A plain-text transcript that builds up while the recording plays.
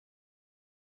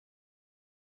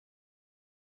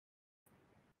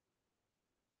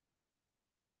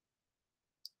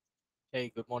Hey,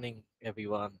 good morning,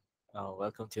 everyone.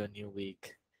 Welcome to a new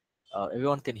week.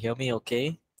 Everyone can hear me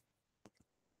okay?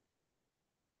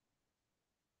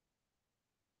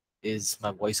 Is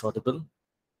my voice audible?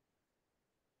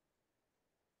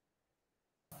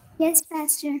 Yes,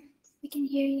 Pastor, we can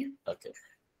hear you. Okay.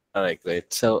 All right,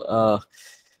 great. So,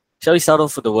 shall we start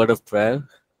off with a word of prayer?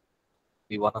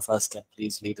 Maybe one of us can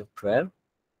please lead in prayer.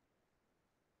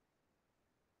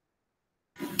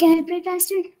 Can I pray,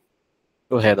 Pastor?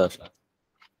 Go ahead, Asha.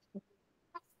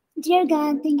 Dear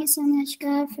God, thank you so much,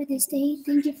 God, for this day.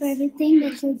 Thank you for everything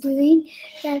that you're doing.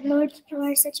 God, Lord, you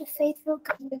are such a faithful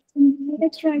God. And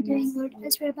that you are doing, Lord,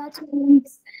 as we're about to learn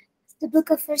the book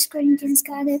of First Corinthians,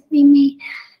 God, that we may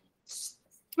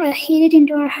heed it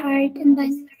into our heart and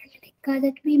bind it in our heart, God,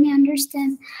 that we may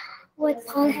understand what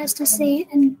Paul has to say,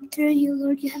 and through you,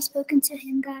 Lord, you have spoken to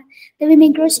him, God, that we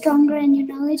may grow stronger in your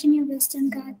knowledge and your wisdom,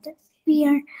 God, that we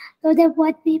are, Lord, that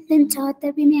what we've been taught,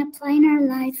 that we may apply in our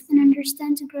life and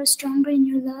understand to grow stronger in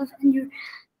your love and your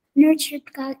nurtured,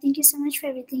 God. Thank you so much for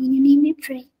everything. In your name we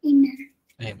pray. Amen.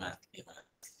 Amen. Amen.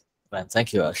 Amen.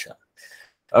 Thank you, Asha.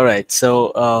 All right.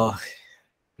 So, let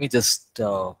me just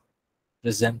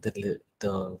present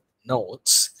the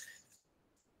notes.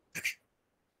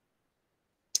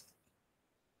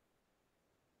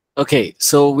 Okay,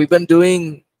 so we've been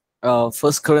doing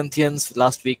First Corinthians.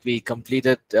 Last week we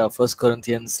completed First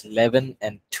Corinthians 11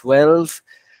 and 12.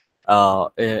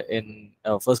 In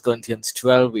First Corinthians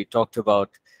 12, we talked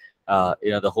about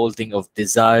the whole thing of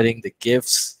desiring the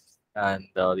gifts, and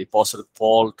the Apostle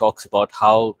Paul talks about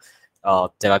how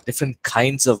there are different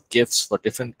kinds of gifts for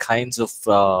different kinds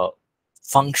of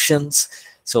functions.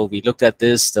 So we looked at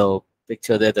this, the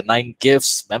picture there, the 9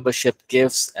 gifts, membership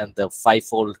gifts, and the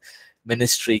fivefold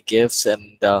ministry gifts,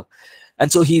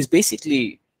 and so he's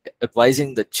basically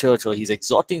advising the church, or he's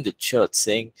exhorting the church,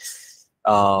 saying,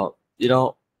 uh, you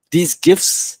know, these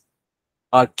gifts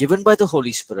are given by the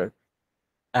Holy Spirit,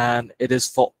 and it is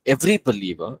for every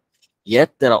believer.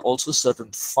 Yet there are also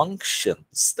certain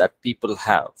functions that people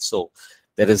have. So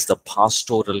there is the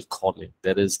pastoral calling,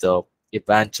 there is the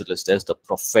evangelist, there's the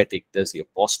prophetic, there's the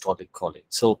apostolic calling.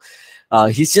 So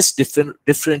he's just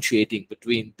differentiating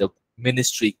between the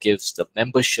ministry gifts, the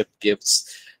membership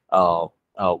gifts uh,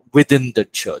 within the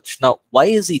church. Now, why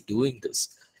is he doing this?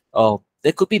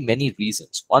 There could be many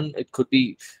reasons. One, it could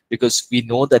be because we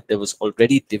know that there was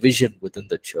already division within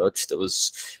the church. There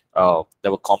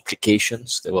were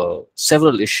complications. There were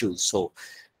several issues. So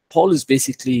Paul is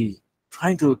basically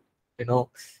trying to, you know,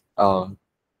 uh,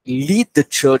 lead the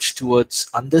church towards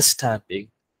understanding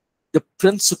the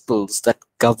principles that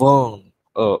govern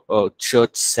a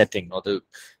church setting, or the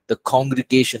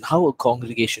congregation, how a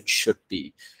congregation should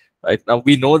be. Right now,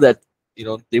 we know that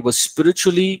they were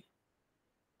spiritually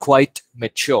quite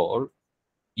mature,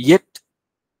 yet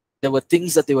there were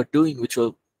things that they were doing which were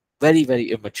very,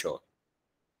 very immature.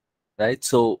 Right,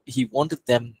 so he wanted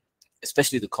them,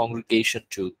 especially the congregation,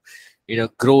 to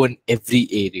grow in every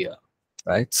area.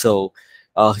 Right, so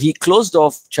he closed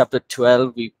off chapter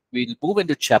 12. We'll move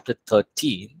into chapter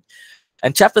 13.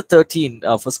 And chapter 13,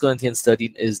 1 Corinthians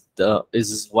 13,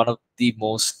 is one of the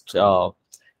most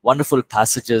wonderful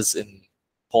passages in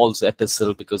Paul's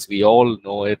epistle, because we all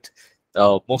know it,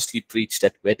 mostly preached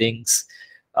at weddings,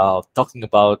 talking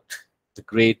about the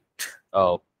great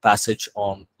passage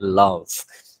on love.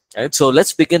 Right, so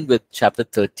let's begin with chapter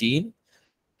 13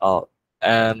 uh,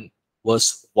 and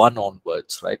verse 1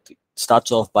 onwards. Right, it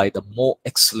starts off by the more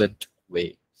excellent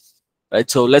way. Right,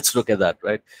 so let's look at that.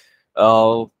 Right,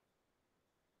 uh,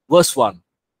 verse 1.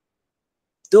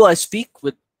 Though I speak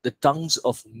with the tongues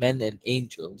of men and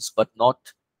angels, but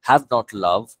have not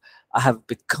love, I have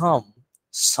become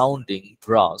sounding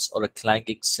brass or a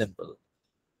clanging cymbal.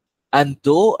 And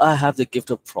though I have the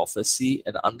gift of prophecy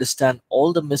and understand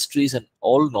all the mysteries and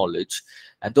all knowledge,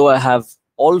 and though I have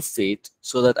all faith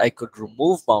so that I could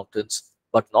remove mountains,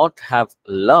 but not have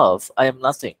love, I am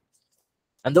nothing.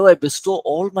 And though I bestow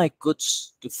all my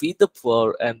goods to feed the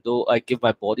poor, and though I give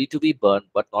my body to be burned,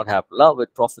 but not have love,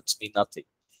 it profits me nothing.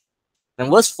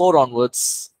 And verse 4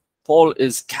 onwards, Paul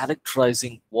is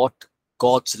characterizing what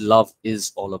God's love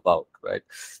is all about, right?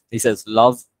 He says,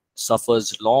 love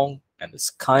suffers long and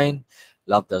is kind.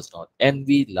 Love does not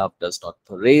envy. Love does not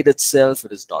parade itself.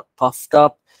 It is not puffed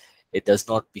up. It does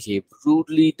not behave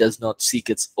rudely, does not seek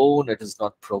its own. It is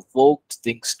not provoked,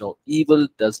 thinks no evil,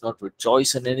 does not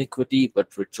rejoice in iniquity,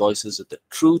 but rejoices in the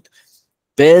truth,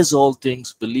 bears all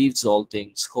things, believes all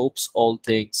things, hopes all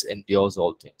things, endures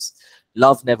all things.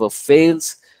 Love never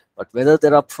fails, but whether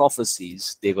there are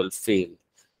prophecies, they will fail.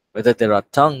 Whether there are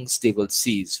tongues, they will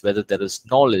cease. Whether there is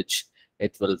knowledge,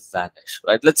 it will vanish.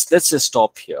 Right? Let's just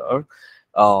stop here.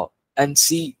 Uh, and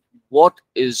see what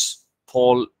is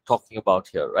Paul talking about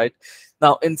here, right?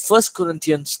 Now, in 1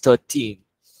 Corinthians 13,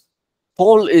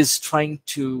 Paul is trying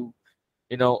to,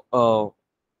 you know,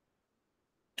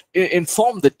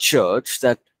 inform the church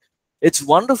that it's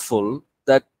wonderful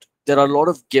that there are a lot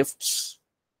of gifts,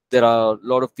 there are a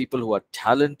lot of people who are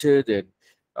talented, and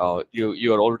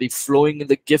you are already flowing in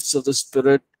the gifts of the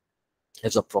Spirit.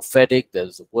 There's a prophetic,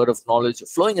 there's a word of knowledge, you're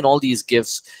flowing in all these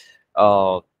gifts,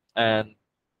 uh, and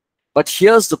but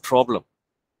here's the problem: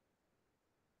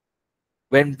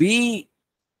 when we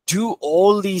do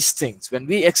all these things, when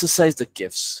we exercise the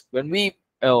gifts, when we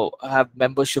have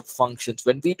membership functions,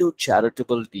 when we do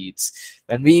charitable deeds,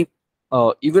 when we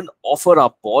even offer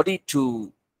our body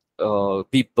to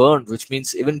be burned, which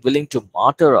means even willing to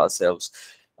martyr ourselves,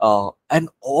 and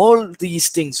all these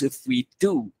things, if we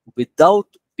do without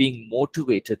being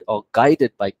motivated or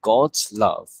guided by God's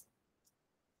love,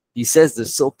 he says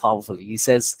this so powerfully. He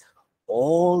says,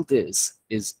 all this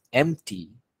is empty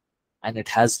and it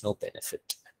has no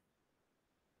benefit.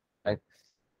 Right?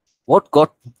 What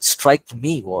got struck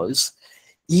me was,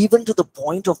 even to the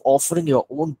point of offering your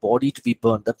own body to be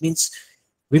burned. That means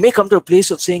we may come to a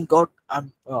place of saying, God,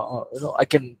 I'm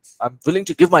willing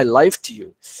to give my life to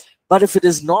you. But if it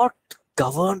is not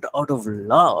governed out of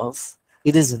love,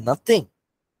 it is nothing.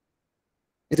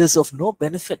 It is of no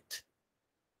benefit.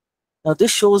 Now,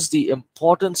 this shows the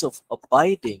importance of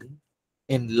abiding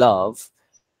in love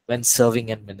when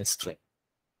serving and ministering,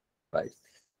 right?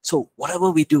 So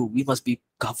whatever we do, we must be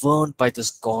governed by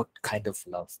this God kind of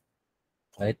love,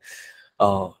 right?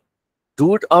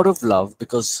 Do it out of love,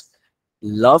 because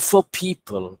love for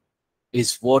people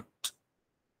is what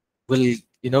will,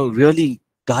 really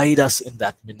guide us in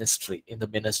that ministry, in the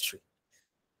ministry,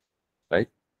 right?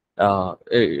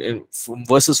 From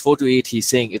verses 4 to 8, he's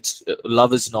saying it's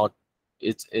love is not,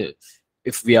 it's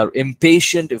if we are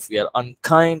impatient, if we are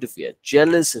unkind, if we are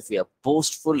jealous, if we are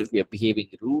boastful, if we are behaving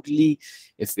rudely,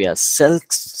 if we are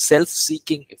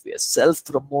self-seeking, if we are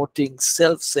self-promoting,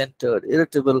 self-centered,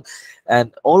 irritable,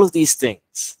 and all of these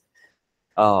things,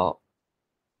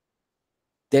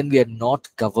 then we are not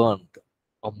governed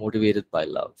or motivated by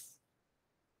love.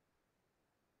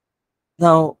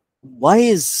 Now, why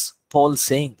is Paul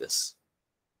saying this?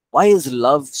 Why is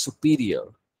love superior,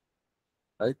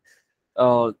 right?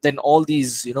 Then all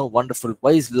these, wonderful.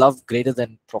 Why is love greater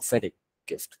than prophetic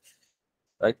gift,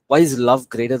 right? Why is love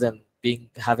greater than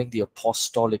having the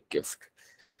apostolic gift?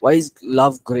 Why is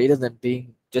love greater than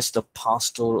being just a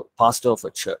pastor of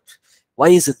a church? Why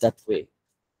is it that way?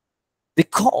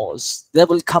 Because there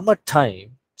will come a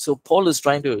time. So Paul is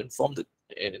trying to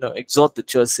exhort the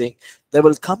church, saying there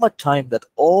will come a time that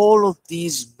all of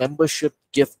these membership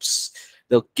gifts,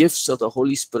 the gifts of the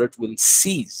Holy Spirit, will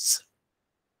cease.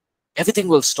 Everything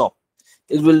will stop.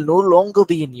 It will no longer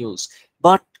be in use.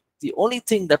 But the only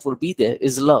thing that will be there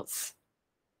is love.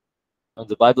 And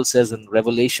the Bible says in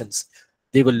Revelations,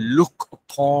 they will look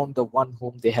upon the one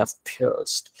whom they have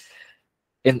pierced.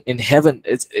 In heaven,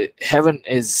 heaven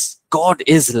is, God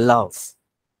is love,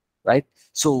 right?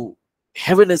 So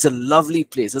heaven is a lovely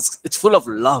place. It's full of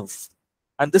love.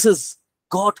 And this is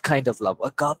God kind of love,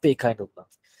 agape kind of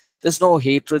love. There's no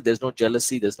hatred, there's no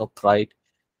jealousy, there's no pride.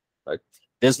 Right?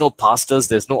 There's no pastors,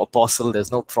 there's no apostle,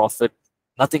 there's no prophet,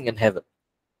 nothing in heaven.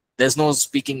 There's no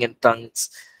speaking in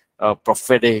tongues,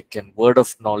 prophetic and word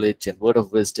of knowledge and word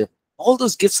of wisdom. All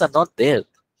those gifts are not there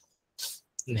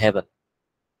in heaven,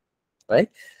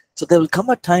 right? So there will come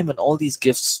a time when all these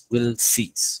gifts will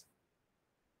cease,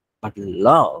 but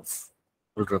love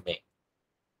will remain.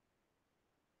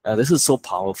 This is so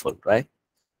powerful, right?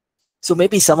 So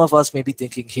maybe some of us may be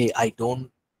thinking, hey, I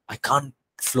can't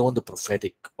flow in the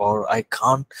prophetic, or I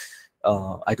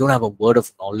don't have a word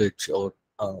of knowledge, or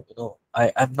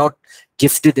I'm not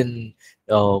gifted in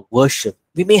worship.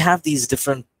 We may have these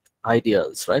different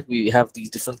ideas, right? We have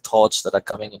these different thoughts that are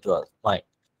coming into our mind.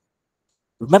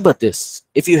 Remember this: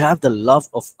 if you have the love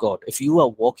of God, if you are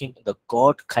walking in the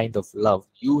God kind of love,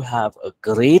 you have a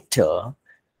greater,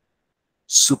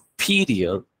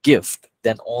 superior gift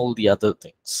than all the other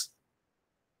things.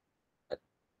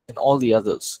 And all the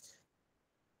others,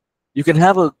 you can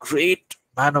have a great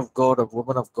man of God or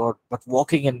woman of God, but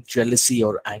walking in jealousy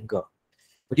or anger.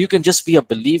 But you can just be a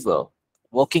believer,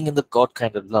 walking in the God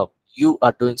kind of love. You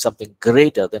are doing something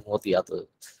greater than what the other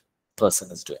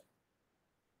person is doing,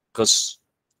 because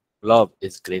love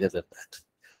is greater than that.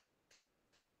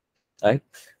 Right?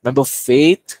 Remember,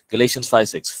 faith, Galatians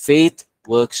 5:6, faith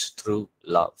works through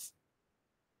love.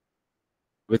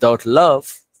 Without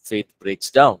love, faith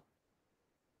breaks down.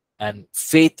 And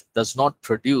faith does not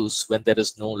produce when there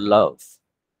is no love.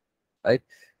 Right?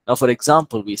 Now, for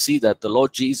example, we see that the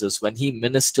Lord Jesus, when he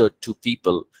ministered to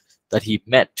people that he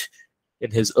met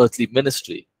in his earthly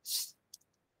ministry,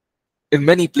 in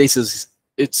many places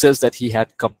it says that he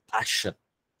had compassion.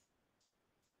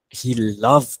 He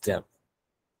loved them.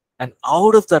 And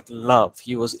out of that love,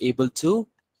 he was able to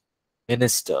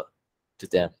minister to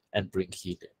them and bring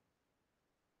healing.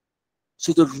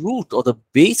 So the root or the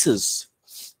basis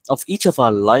of each of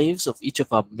our lives, of each of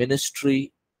our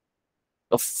ministry,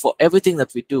 for everything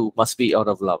that we do must be out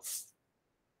of love.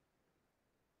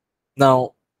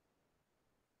 Now,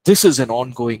 this is an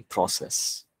ongoing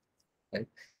process. Right?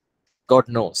 God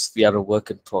knows we are a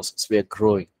work in process. We are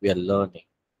growing. We are learning.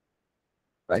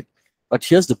 Right? But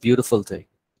here's the beautiful thing.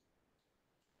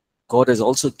 God has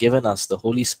also given us the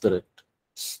Holy Spirit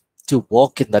to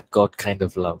walk in that God kind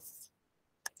of love.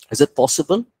 Is it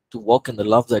possible to walk in the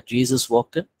love that Jesus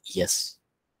walked in? Yes.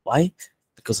 Why?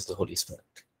 Because of the Holy Spirit.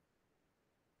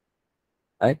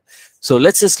 Right? So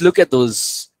let's just look at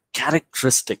those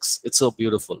characteristics. It's so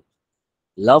beautiful.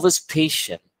 Love is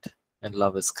patient and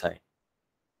love is kind.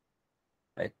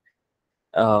 Right?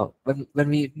 When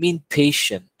we mean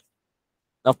patient,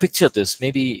 now picture this.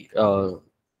 Maybe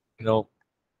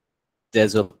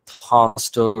there's a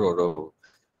pastor or a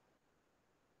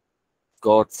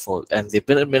God and they've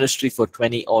been in ministry for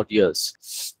 20 odd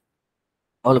years.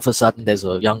 All of a sudden, there's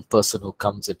a young person who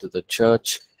comes into the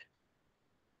church.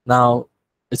 Now,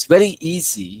 it's very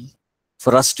easy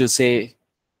for us to say,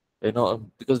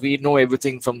 because we know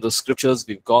everything from the scriptures,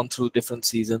 we've gone through different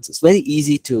seasons. It's very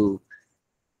easy to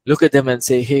look at them and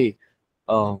say, hey,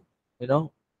 how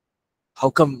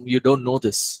come you don't know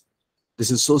this?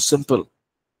 This is so simple.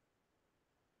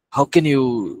 How can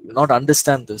you not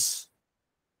understand this?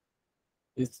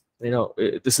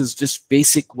 This is just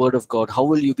basic word of God. How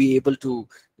will you be able to,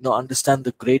 understand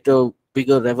the greater,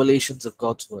 bigger revelations of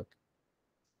God's word?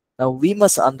 Now, we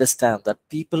must understand that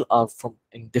people are from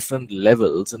in different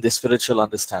levels in their spiritual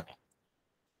understanding.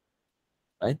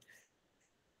 Right?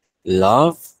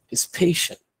 Love is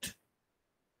patient.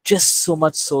 Just so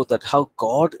much so that how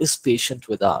God is patient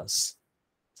with us,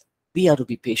 we are to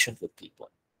be patient with people.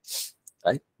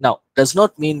 Right? Now, does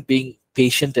not mean being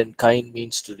patient and kind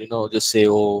means to, just say,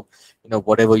 oh,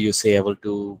 whatever you say, I will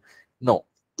do. No,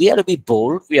 we are to be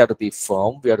bold. We are to be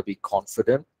firm. We are to be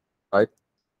confident. Right?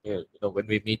 When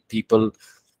we meet people,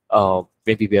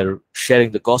 maybe we are sharing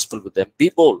the gospel with them.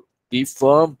 Be bold, be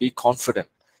firm, be confident,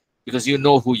 because you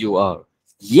know who you are.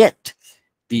 Yet,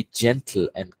 be gentle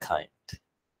and kind.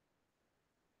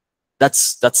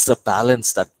 That's the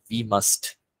balance that we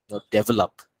must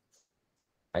develop.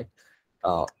 Right?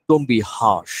 Don't be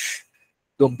harsh.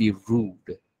 Don't be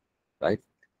rude. Right?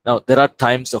 Now, there are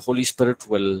times the Holy Spirit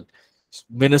will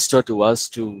minister to us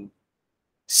to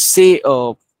say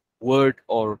a word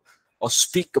or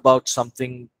speak about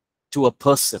something to a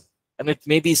person, and it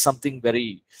may be something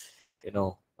very,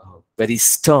 very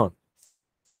stern.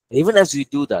 Even as we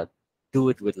do that, do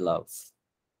it with love.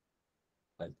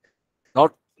 Right?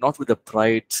 Not with a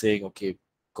pride saying, okay,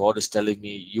 God is telling me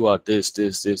you are this,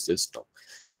 this, this, this. No.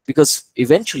 Because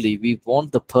eventually we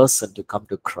want the person to come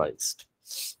to Christ,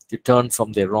 to turn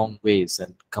from their wrong ways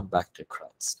and come back to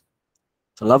Christ.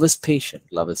 So love is patient,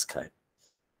 love is kind.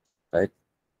 Right?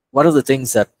 One of the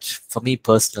things that for me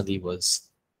personally was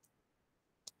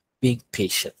being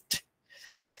patient.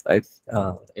 Right?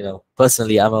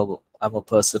 Personally, I'm a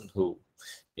person who,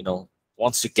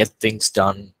 wants to get things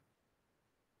done.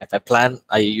 If I plan,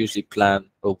 I usually plan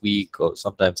a week, or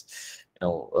sometimes,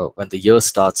 when the year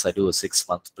starts, I do a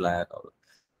 6-month plan,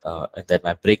 and then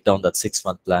I break down that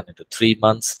 6-month plan into 3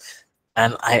 months,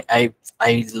 and I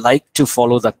like to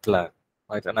follow that plan,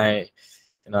 right?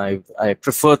 And I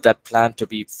prefer that plan to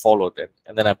be followed,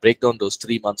 and then I break down those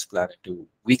 3 months plan into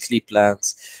weekly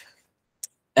plans.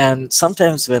 And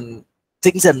sometimes when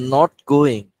things are not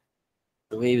going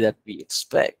the way that we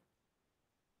expect,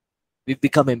 we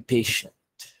become impatient.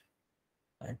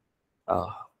 Right?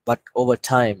 But over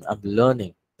time, I'm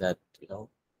learning that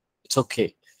it's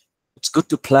okay. It's good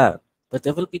to plan, but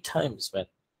there will be times when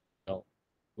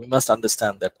we must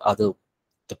understand that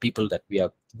the people that we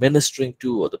are ministering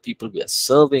to or the people we are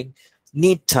serving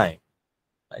need time.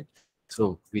 Right?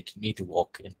 So we need to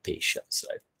walk in patience.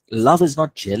 Right? Love is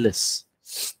not jealous.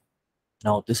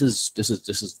 Now this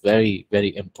is very,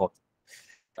 very important.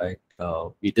 Right?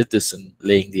 We did this in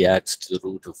laying the axe to the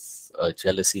root of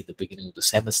jealousy in the beginning of the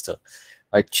semester.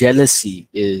 Right? Jealousy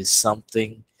is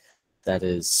something that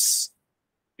is,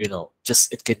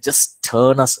 it can just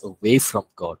turn us away from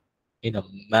God in a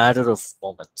matter of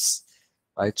moments.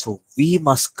 Right? So we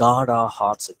must guard our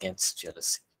hearts against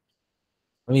jealousy.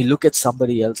 When we look at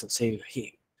somebody else and say,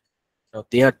 hey,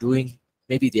 they are doing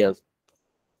maybe they are,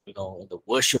 in the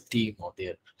worship team, or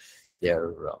they're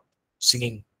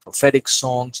singing prophetic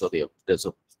songs, or there's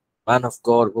a man of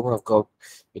God, woman of God,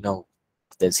 you know,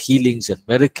 there's healings and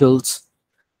miracles.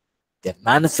 They're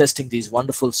manifesting these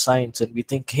wonderful signs, and we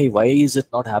think, hey, why is it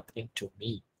not happening to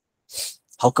me?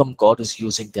 How come God is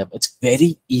using them? It's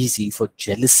very easy for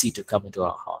jealousy to come into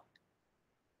our heart,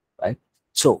 right?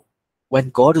 So when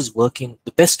God is working,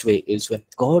 the best way is when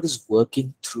God is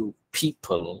working through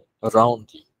people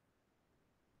around you,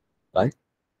 right?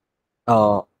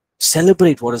 Uh,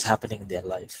 Celebrate what is happening in their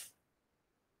life,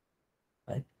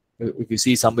 right? If you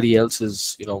see somebody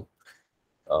else's,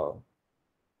 uh,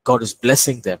 God is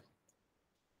blessing them,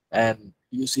 and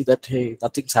you see that, hey,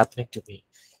 nothing's happening to me.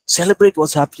 Celebrate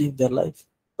what's happening in their life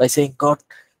by saying, God,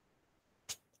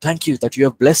 thank you that you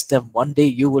have blessed them. One day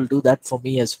you will do that for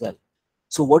me as well.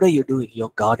 So what are you doing?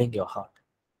 You're guarding your heart.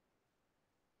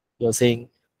 You're saying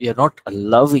you're not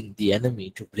allowing the enemy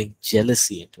to bring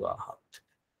jealousy into our heart.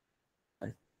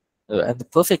 Right? And the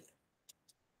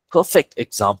perfect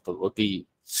example would be,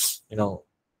 you know,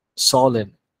 Saul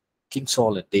and King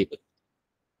Saul and David.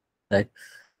 Right?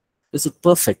 It's a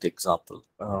perfect example.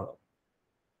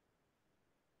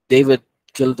 David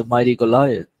killed the mighty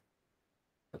Goliath.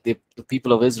 The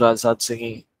people of Israel start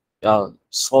singing,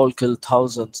 Saul killed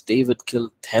thousands, David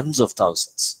killed tens of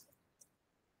thousands.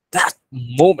 That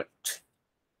moment,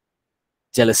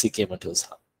 jealousy came into his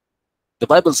heart. The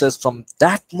Bible says from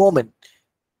that moment,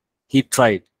 he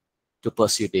tried to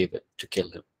pursue David to kill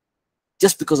him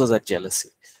just because of that jealousy.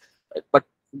 But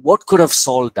what could have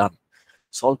Saul done?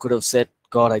 Saul could have said,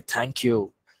 God, I thank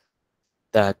you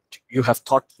that you have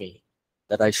taught me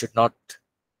that I should not,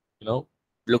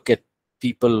 look at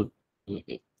people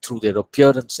through their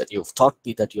appearance, and you've taught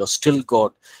me that you're still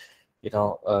God.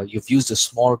 You've used a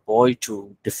small boy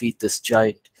to defeat this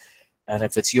giant. And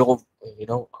if it's your,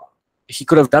 he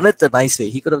could have done it the nice way.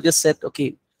 He could have just said,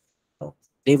 okay,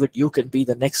 David, you can be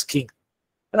the next king.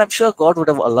 And I'm sure God would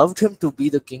have allowed him to be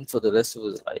the king for the rest of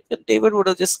his life. And David would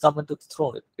have just come into the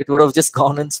throne. It would have just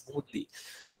gone in smoothly.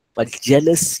 But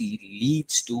jealousy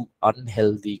leads to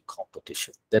unhealthy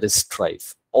competition. There is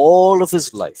strife. All of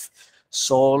his life,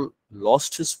 Saul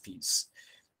lost his peace.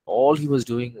 All he was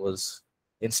doing was,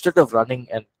 instead of running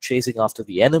and chasing after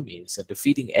the enemies and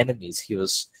defeating enemies, he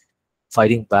was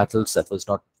fighting battles that was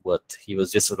not worth. He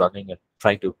was just running and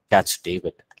trying to catch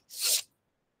David.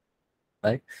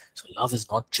 Right? So love is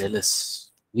not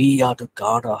jealous. We are to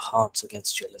guard our hearts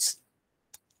against jealousy.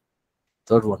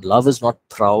 Third one, love is not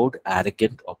proud,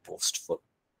 arrogant, or boastful.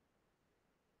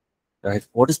 Right?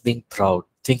 What is being proud?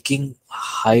 Thinking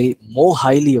more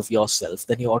highly of yourself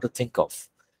than you ought to think of.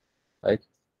 Right?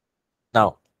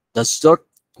 Now,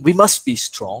 we must be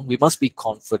strong. We must be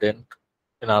confident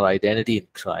in our identity in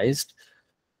Christ,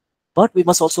 but we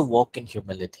must also walk in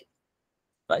humility.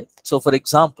 Right? So, for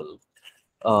example,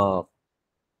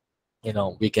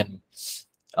 we can.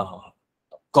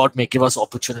 God may give us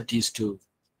opportunities to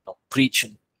preach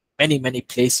in many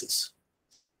places.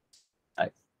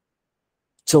 Right?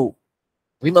 So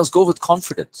we must go with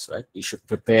confidence, right? We should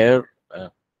prepare,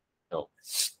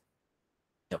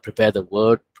 prepare the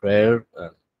word, prayer,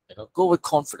 go with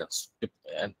confidence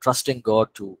and trusting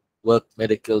God to work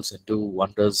miracles and do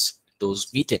wonders in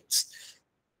those meetings.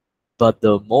 But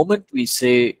the moment we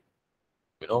say,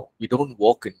 we don't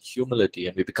walk in humility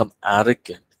and we become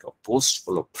arrogant or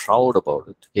boastful or proud about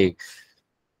it. Hey,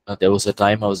 there was a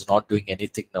time I was not doing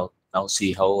anything. Now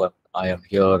see how I am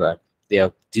here. There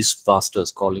are these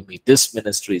pastors calling me. This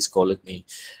ministry is calling me.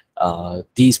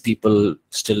 These people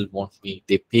still want me.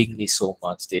 They pay me so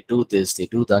much. They do this. They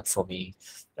do that for me.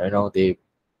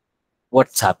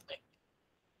 What's happening?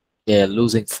 They're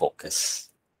losing focus,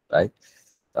 right?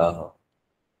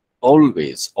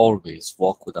 Always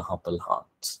walk with a humble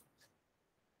heart.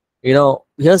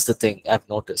 Here's the thing I've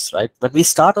noticed, right? When we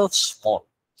start off small,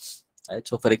 right?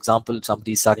 So, for example,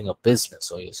 somebody's starting a business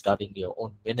or you're starting your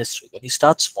own ministry. When you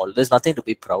start small, there's nothing to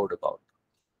be proud about.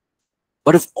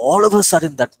 But if all of a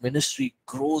sudden that ministry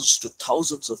grows to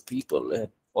thousands of people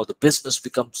or the business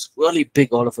becomes really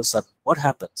big all of a sudden, what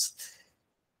happens?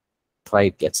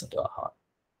 Pride gets into our heart.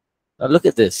 Now look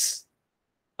at this.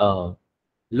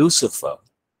 Lucifer,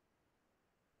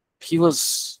 he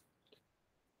was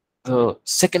the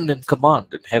second in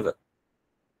command in heaven.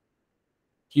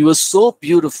 He was so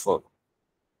beautiful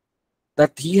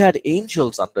that he had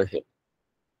angels under him.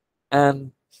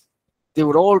 And they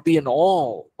would all be in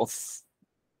awe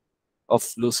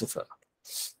of Lucifer.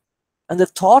 And the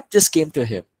thought just came to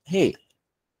him, hey,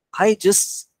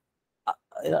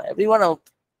 everyone out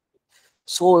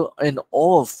so in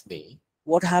awe of me.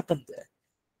 What happened there?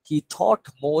 He thought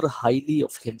more highly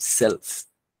of himself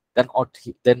than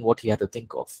what he had to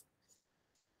think of.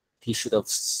 He should have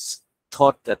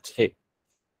thought that, hey,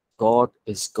 God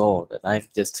is God and I'm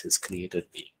just his created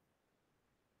being.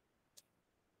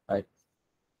 Right?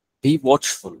 Be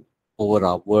watchful over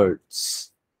our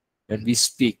words. When we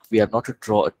speak, we are not to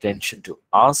draw attention to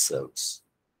ourselves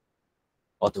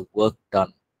or the work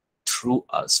done through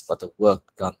us, but the work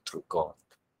done through God.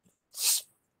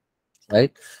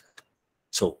 Right?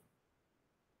 So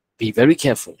be very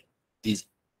careful. These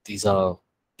these are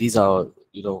these are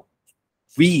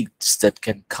weeds that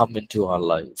can come into our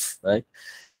life, right?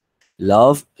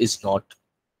 Love is not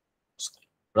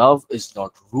love is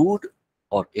not rude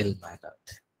or ill-mannered,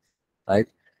 right?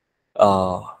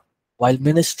 Uh, while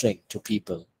ministering to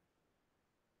people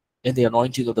in the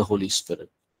anointing of the Holy Spirit,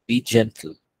 be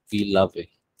gentle, be loving,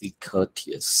 be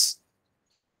courteous.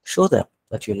 Show them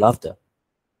that you love them.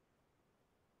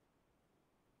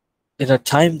 In a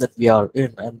time that we are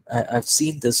in, and I've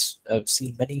seen this, I've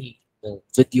seen many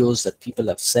videos that people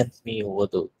have sent me over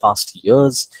the past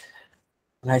years,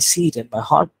 and I see it and my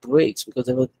heart breaks because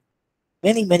there were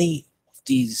many of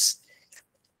these,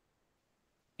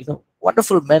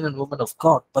 wonderful men and women of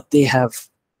God, but they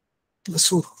were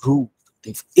so rude.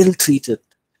 They've ill-treated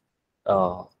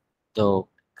uh, the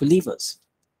believers.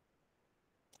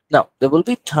 Now, there will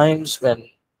be times when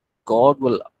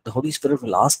the Holy Spirit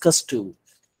will ask us to,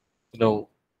 you know,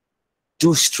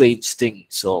 do strange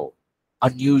things or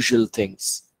unusual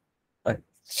things. Right?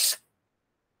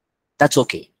 That's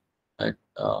okay. Right?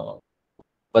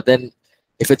 But then,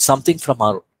 if it's something from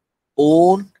our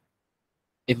own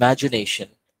imagination,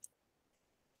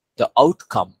 the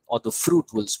outcome or the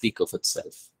fruit will speak of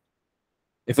itself.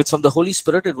 If it's from the Holy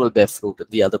Spirit, it will bear fruit in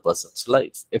the other person's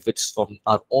life. If it's from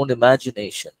our own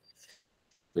imagination,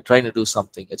 we're trying to do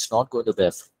something, it's not going to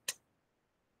bear fruit.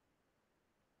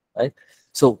 Right?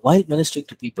 So while ministering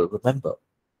to people, remember,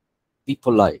 be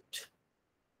polite.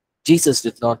 Jesus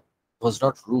was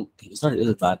not rude. He was not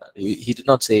ill mannered. He did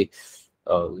not say,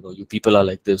 you people are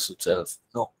like this itself.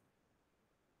 No.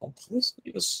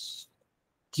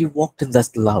 He walked in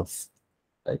that love.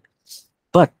 Right?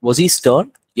 But was he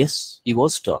stern? Yes, he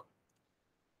was stern.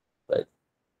 Right?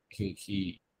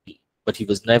 But he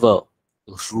was never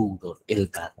rude or ill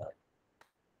mannered.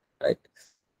 Right?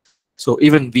 So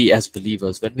even we as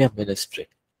believers, when we are ministering,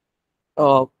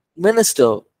 uh,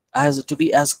 minister as to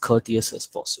be as courteous as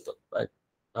possible, right?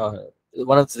 Uh,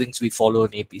 One of the things we follow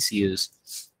in APC is,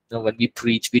 when we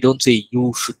preach, we don't say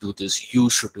you should do this, you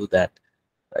should do that,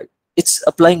 right? It's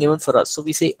applying even for us. So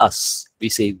we say us, we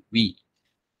say we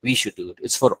should do it.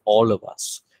 It's for all of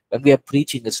us. When we are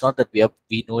preaching, it's not that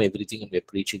we know everything and we're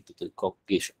preaching to the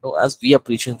congregation. No, as we are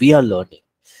preaching, we are learning,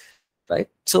 right?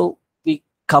 So we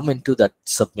come into that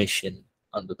submission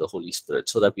under the Holy Spirit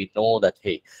so that we know that,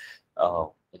 hey,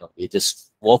 we're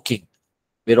just walking,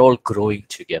 we're all growing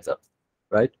together,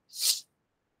 right?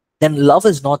 Then love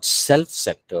is not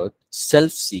self-centered,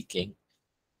 self-seeking,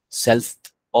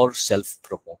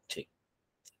 self-promoting.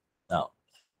 Now,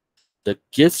 the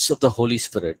gifts of the Holy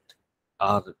Spirit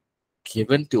are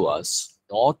given to us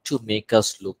not to make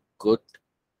us look good,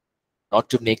 not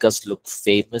to make us look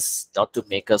famous, not to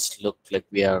make us look like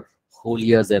we are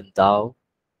holier than thou,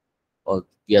 or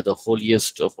we are the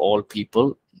holiest of all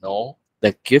people. No,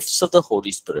 the gifts of the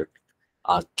Holy Spirit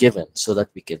are given so that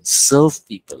we can serve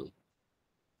people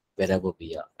wherever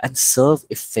we are and serve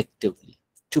effectively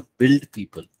to build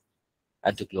people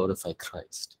and to glorify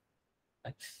Christ.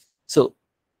 Right? So,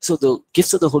 so the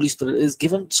gifts of the Holy Spirit is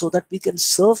given so that we can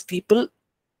serve people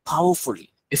powerfully,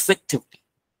 effectively,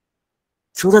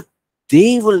 so that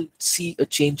they will see a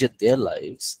change in their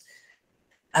lives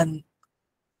and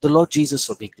the Lord Jesus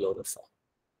will be glorified.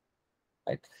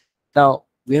 Right? Now,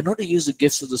 we are not to use the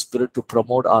gifts of the Spirit to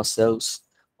promote ourselves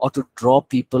or to draw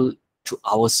people to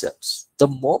ourselves. The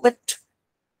moment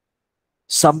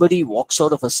somebody walks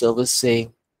out of a service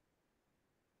saying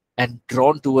and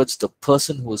drawn towards the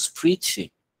person who is preaching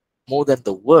more than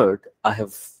the word, I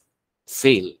have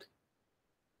failed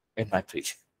in my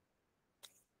preaching.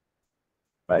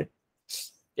 Right?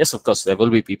 Yes, of course, there will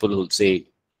be people who will say,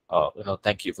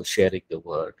 thank you for sharing the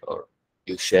word, or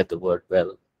you shared the word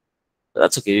well.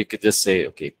 That's okay. You can just say,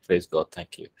 okay, praise God,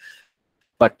 thank you.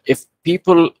 But if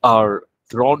people are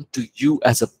drawn to you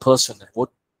as a person and what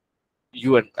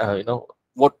you and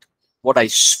what I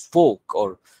spoke,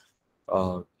 or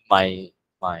uh, my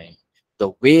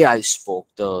the way I spoke,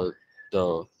 the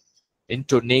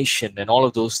intonation and all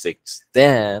of those things,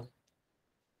 then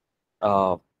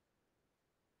uh,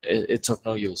 it's of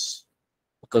no use,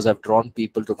 because I've drawn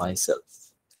people to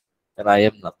myself and I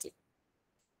am nothing,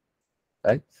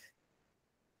 right?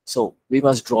 So we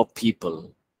must draw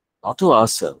people not to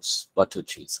ourselves, but to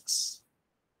Jesus.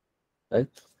 Right?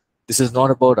 This is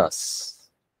not about us.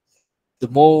 The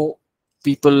more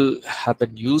people have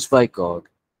been used by God,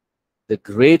 the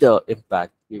greater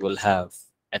impact we will have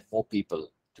and more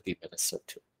people to be ministered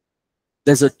to.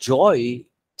 There's a joy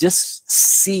just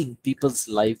seeing people's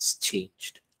lives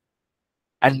changed.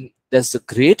 And there's a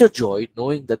greater joy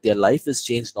knowing that their life is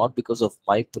changed not because of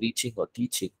my preaching or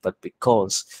teaching, but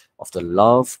because of the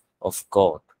love of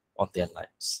God on their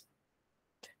lives.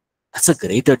 That's a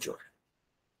greater joy,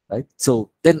 right?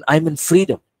 So then I'm in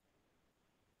freedom.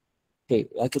 Hey,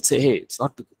 I could say, hey, it's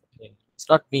not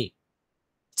me,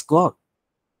 it's God.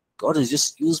 God has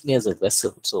just used me as a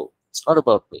vessel. So it's not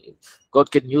about me. God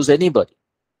can use anybody.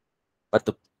 But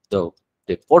the, the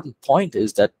important point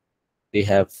is that they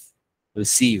have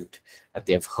received and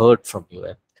they have heard from you,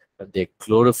 and they're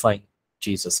glorifying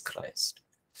Jesus Christ.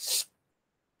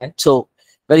 And so,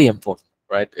 very important,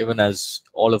 right? Even as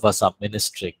all of us are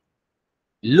ministering,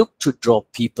 look to draw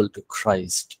people to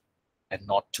Christ and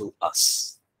not to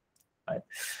us. Right?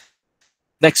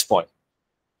 Next point,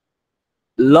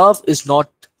 love is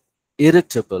not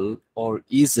irritable or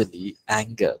easily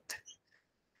angered.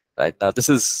 Right now, this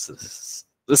is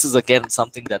again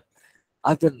something that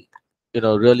I've been,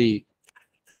 really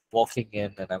walking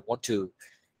in, and I want to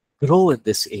grow in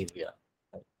this area.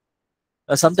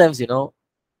 Now, sometimes,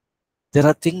 there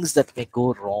are things that may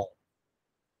go wrong.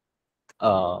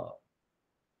 Uh,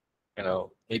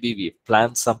 maybe we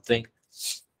plan something,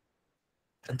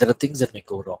 and there are things that may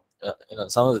go wrong.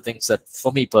 Some of the things that,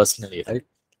 for me personally, right?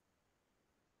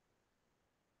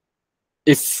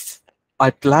 If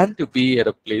I plan to be at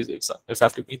a place, if I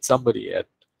have to meet somebody at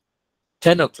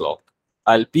 10 o'clock,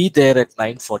 I'll be there at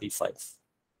 9:45,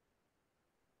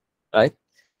 right?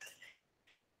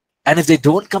 And if they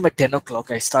don't come at 10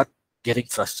 o'clock, I start getting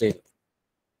frustrated.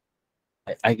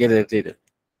 I get irritated.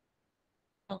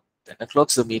 10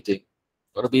 o'clock's the meeting.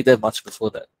 Got to be there much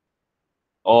before that.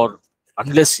 Or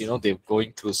unless, they're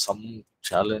going through some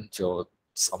challenge or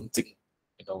something,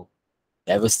 you know,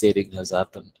 devastating has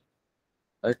happened.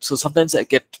 Right? So sometimes I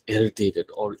get irritated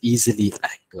or easily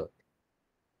angered.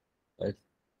 Right?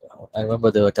 I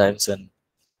remember there were times when,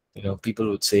 people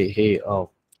would say, hey,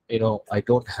 I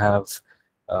don't have,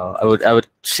 I would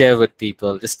share with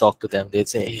people, just talk to them. They'd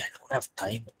say, hey, I don't have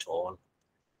time at all.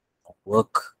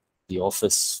 Work the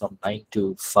office from 9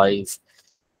 to 5.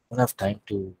 Don't have time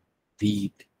to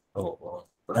read, or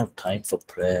don't have time for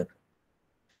prayer.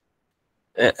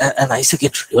 And I used to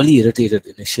get really irritated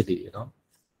initially,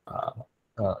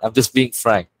 Uh, I'm just being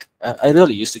frank. I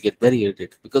really used to get very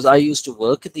irritated because I used to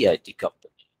work in the IT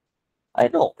company. I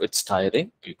know it's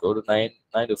tiring. You go to 9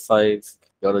 to 5,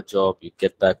 you're a job, you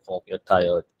get back home, you're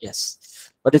tired.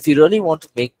 Yes. But if you really want to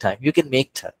make time, you can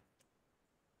make time.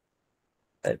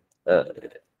 Right? Uh,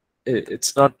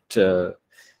 it's not,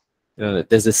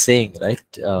 there's a saying, right?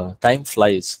 Time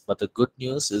flies, but the good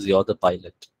news is you're the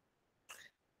pilot.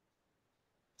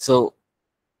 So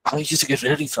I used to get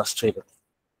really frustrated.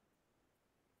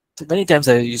 So many times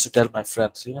I used to tell my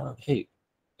friends, hey,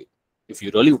 if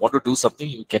you really want to do something,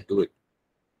 you can do it.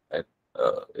 Right?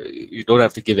 You don't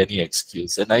have to give any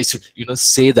excuse. And I used to,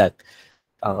 say that.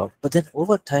 But then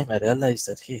over time, I realized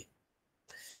that, hey,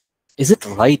 is it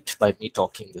right by me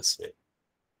talking this way?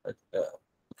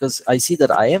 Because I see that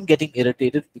I am getting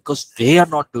irritated because they are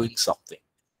not doing something,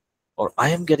 or I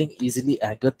am getting easily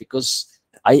angered because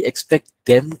I expect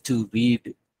them to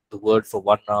read the word for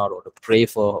 1 hour or to pray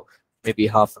for maybe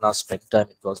half an hour, spend time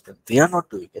in God's presence. They are not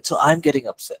doing it. So I'm getting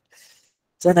upset.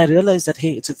 So then I realized that,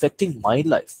 hey, it's affecting my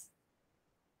life.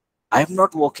 I'm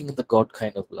not walking in the God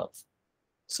kind of love.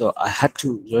 So I had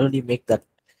to really make that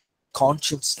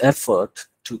conscious effort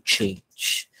to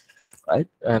change. Right.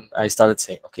 And I started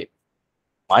saying, okay,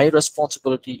 my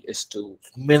responsibility is to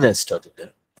minister to them,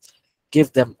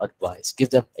 give them advice, give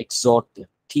them, exhort them,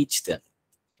 teach them,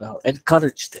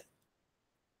 encourage them,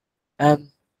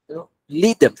 and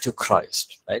lead them to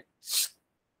Christ, right?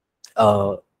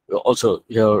 Uh, Also,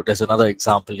 there's another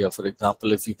example here. For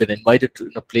example, if you've been invited to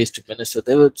in a place to minister,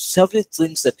 there were several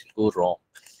things that can go wrong.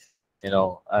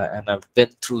 And I've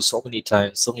been through so many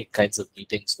times, so many kinds of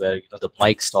meetings where the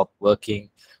mic stopped working,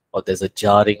 or there's a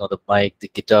jarring on the mic, the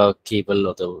guitar cable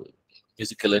or the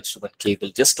musical instrument cable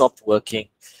just stopped working,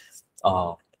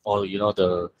 uh, or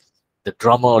the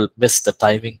drummer will miss the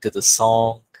timing to the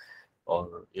song,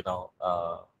 or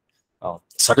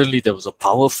suddenly there was a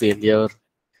power failure.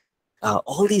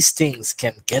 All these things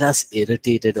can get us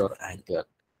irritated or angered,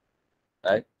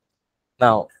 right?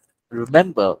 Now,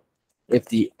 remember, if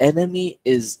the enemy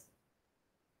is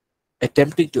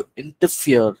attempting to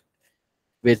interfere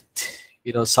with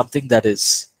something that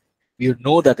is, you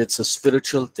know that it's a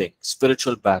spiritual thing,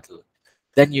 spiritual battle,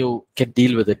 then you can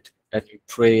deal with it and you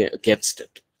pray against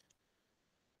it.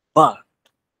 But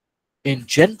in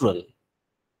general,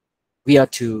 we are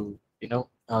to,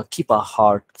 keep our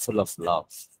heart full of love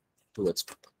towards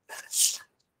people,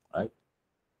 right?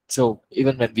 So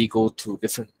even when we go to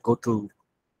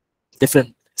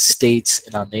different states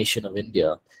in our nation of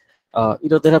India,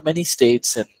 there are many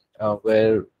states and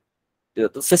where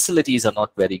the facilities are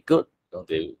not very good.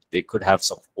 They could have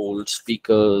some old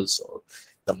speakers, or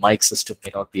the mic system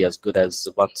may not be as good as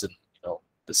the ones in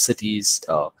the cities.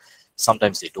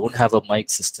 Sometimes they don't have a mic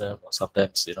system, or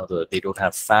sometimes they don't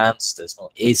have fans. There's no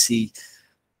AC.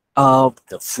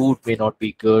 The food may not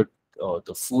be good, or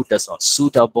the food does not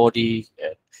suit our body.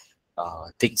 And,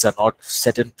 things are not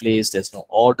set in place. There's no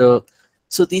order.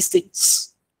 So these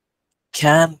things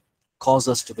can cause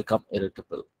us to become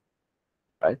irritable,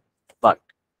 right? But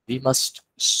we must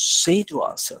say to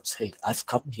ourselves, hey, I've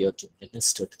come here to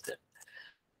minister to them.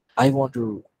 I want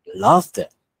to love them.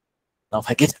 Now, if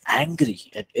I get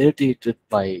angry and irritated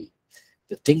by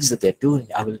the things that they're doing,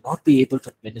 I will not be able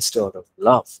to minister out of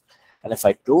love. And if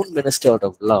I don't minister out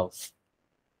of love,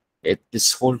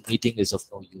 this whole meeting is of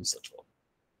no use at all.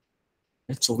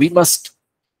 And so we must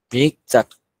make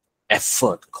that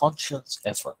effort, conscious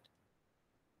effort,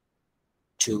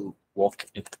 to walk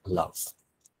in love,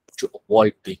 to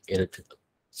avoid being irritable,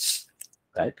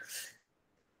 right?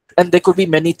 And there could be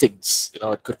many things.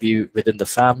 It could be within the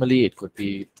family, it could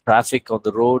be traffic on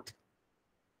the road,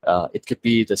 it could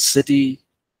be the city,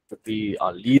 it could be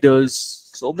our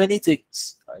leaders, so many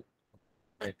things, right?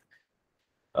 Right.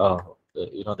 Uh,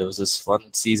 there was this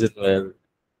one season where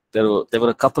there were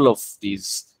a couple of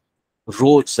these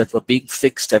roads that were being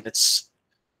fixed, and it's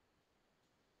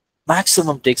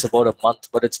maximum takes about a month,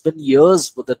 but it's been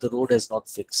years that the road has not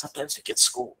fixed. Sometimes we get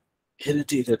so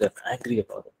irritated and angry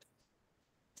about it.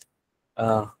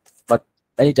 But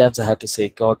many times I had to say,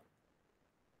 God,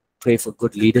 pray for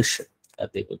good leadership, and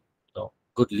they will,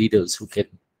 good leaders who can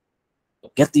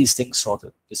get these things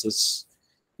sorted.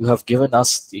 You have given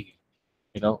us the,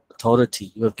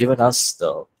 authority. You have given us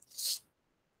the,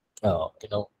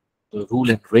 the rule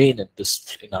and reign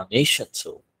in our nation.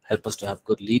 So help us to have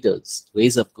good leaders,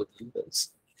 raise up good leaders.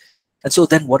 And so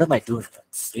then what am I doing? I'm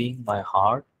freeing my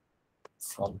heart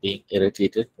from being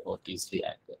irritated or easily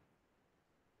angered,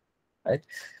 right?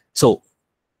 So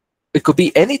it could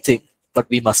be anything, but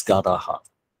we must guard our heart,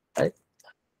 right?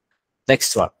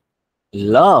 Next one.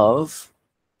 Love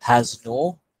has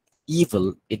no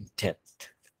evil intent.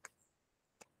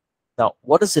 Now,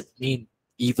 what does it mean,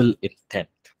 evil intent?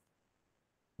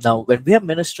 Now, when we are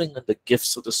ministering in the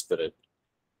gifts of the Spirit,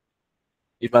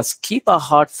 we must keep our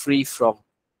heart free from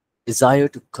desire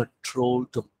to control,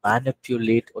 to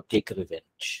manipulate, or take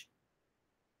revenge.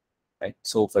 Right?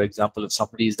 So, for example, if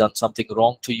somebody has done something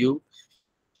wrong to you,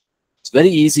 it's very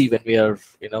easy when we are,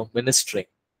 ministering,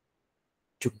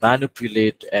 to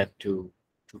manipulate and to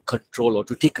control or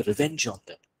to take revenge on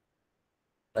them.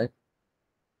 Right?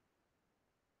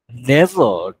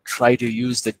 Never try to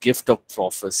use the gift of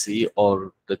prophecy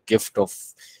or the gift of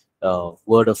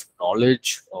word of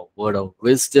knowledge or word of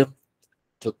wisdom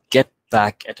to get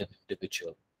back at an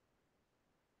individual.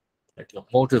 Right? Your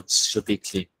motives should be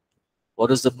clean.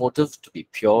 What is the motive? To be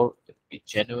pure, to be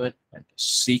genuine, and to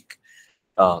seek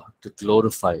to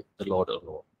glorify the Lord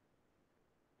alone.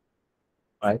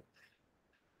 Right?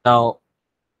 Now,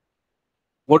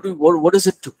 what is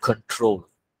it to control?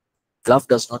 Love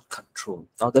does not control.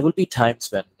 Now, there will be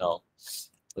times when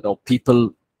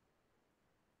people,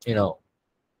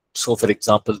 so for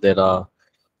example, there are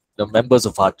the members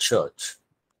of our church,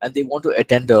 and they want to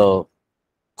attend a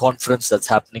conference that's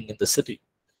happening in the city.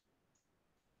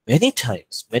 Many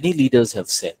times, many leaders have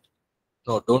said,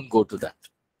 no, don't go to that.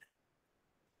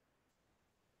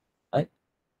 Right?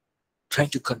 Trying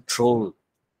to control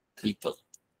people.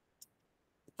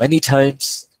 Many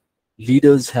times,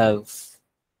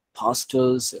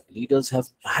 pastors and leaders have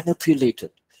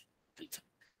manipulated people.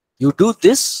 You do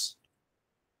this,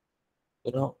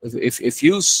 if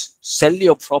you sell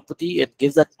your property and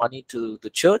give that money to the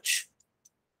church,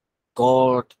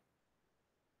 God,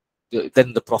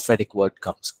 then the prophetic word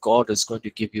comes. God is going to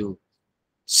give you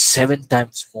 7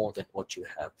 times more than what you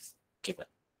have given.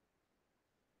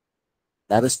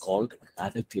 That is called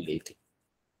manipulating.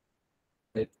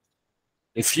 Right?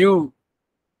 If you,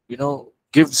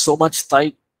 give so much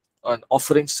tithe and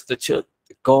offerings to the church,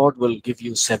 God will give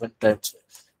you 7 times.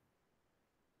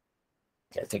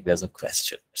 I think there's a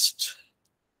question.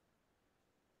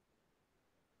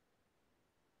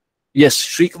 Yes,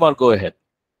 Sri Kumar, go ahead.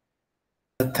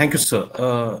 Thank you,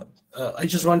 sir. I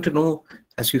just want to know,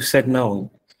 as you said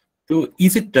now, so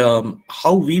is it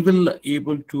how we will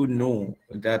able to know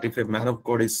that if a man of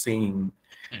God is saying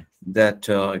that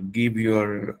give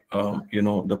your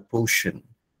the portion,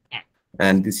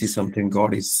 and this is something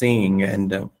God is saying,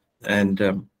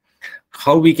 and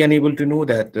how we can able to know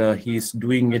that he's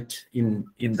doing it in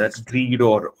that greed,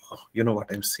 or you know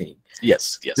what I'm saying?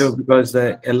 Yes, So yes. because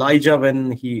Elijah,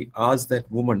 when he asked that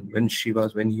woman, when he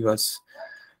was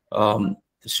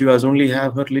she was only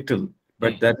have her little,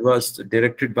 but Mm, that was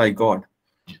directed by God.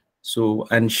 So,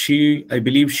 and she, I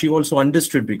believe she also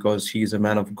understood because he is a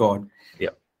man of God. yeah,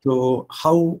 So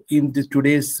how in the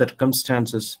today's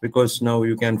circumstances, because now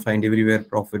you can find everywhere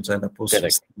prophets and correct.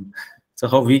 apostles, so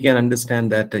how we can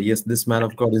understand that yes, this man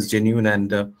of God is genuine,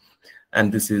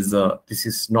 and this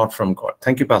is not from God.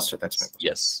 Thank you, Pastor. That's my question.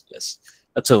 Yes, yes.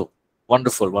 That's a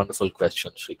wonderful, wonderful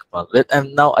question, Sri Kumar.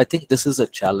 And now I think this is a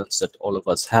challenge that all of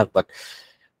us have, but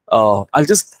I'll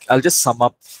just sum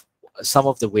up some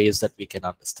of the ways that we can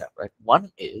understand. Right.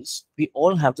 One is we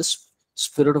all have this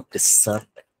spirit of discernment.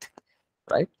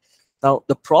 Right. Now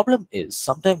the problem is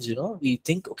sometimes we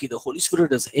think, okay, the Holy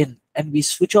Spirit is in, and we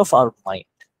switch off our mind.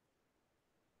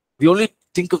 We only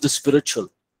think of the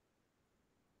spiritual,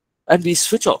 and we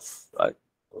switch off. Right.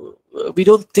 We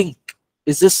don't think,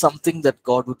 is this something that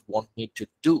God would want me to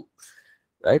do?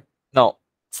 Right. Now,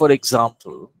 for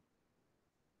example,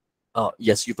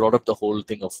 yes, you brought up the whole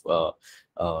thing of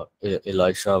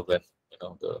Elisha, when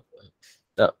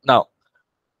now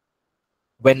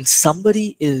when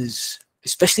somebody is,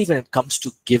 especially when it comes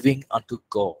to giving unto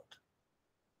God,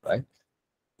 right,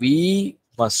 we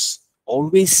must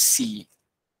always see,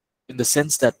 in the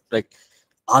sense that, like,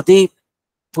 are they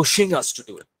pushing us to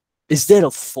do it? Is there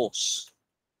a force?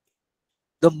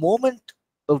 The moment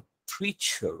a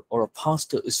preacher or a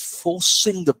pastor is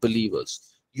forcing the believers,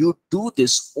 you do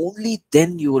this, only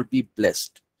then you will be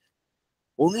blessed.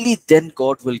 Only then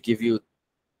God will give you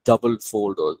double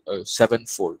fold or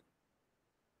sevenfold.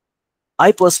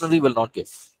 I personally will not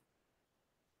give,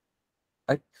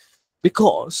 right?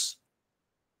 Because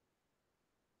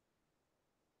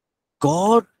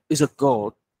God is a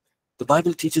God. The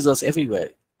Bible teaches us everywhere.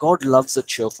 God loves a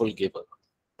cheerful giver,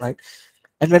 right?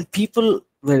 And when people,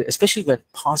 especially when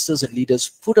pastors and leaders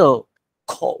put a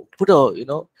call, put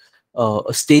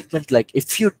a statement like,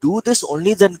 if you do this,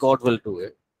 only then God will do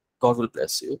it. God will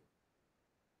bless you.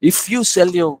 If you sell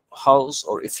your house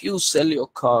or if you sell your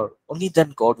car, only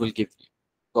then God will give you.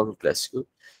 God will bless you.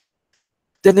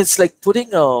 Then it's like putting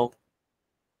a,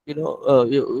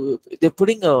 they're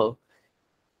putting a,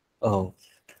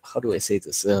 how do I say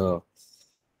this?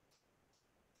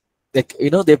 Like,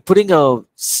 they're putting a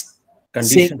same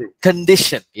Condition.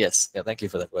 condition. Yes, yeah, thank you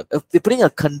for that word. They're putting a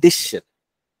condition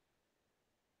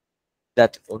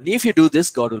that only if you do this,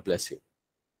 God will bless you.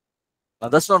 Now,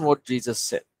 that's not what Jesus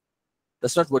said.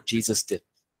 That's not what Jesus did.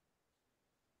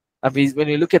 I mean, when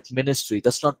you look at ministry,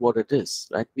 that's not what it is,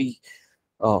 right?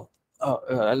 Uh,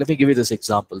 Let me give you this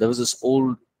example. There was this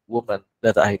old woman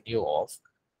that I knew of.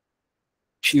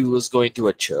 She was going to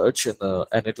a church,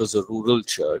 and it was a rural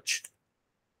church,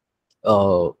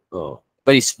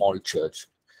 very small church.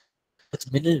 But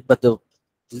the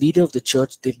leader of the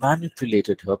church, they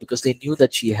manipulated her because they knew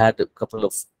that she had a couple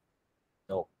of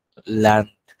land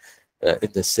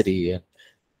in the city, and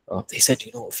they said,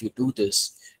 if you do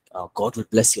this, God will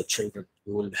bless your children.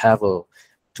 You will have a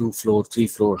 2-floor,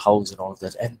 3-floor house and all of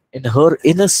that. And in her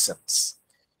innocence,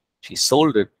 she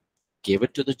sold it, gave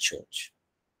it to the church,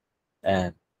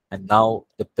 and now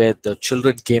the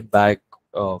children came back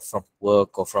from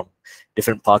work or from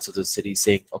different parts of the city,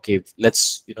 saying, okay,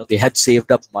 let's, they had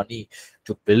saved up money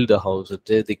to build a house. And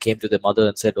they came to their mother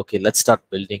and said, okay, let's start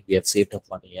building, we have saved up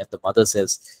money. And the mother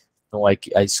says, no, I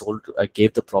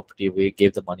gave the property away,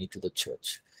 gave the money to the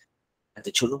church. And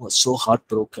the children were so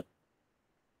heartbroken.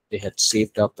 They had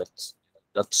saved up and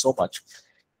done so much.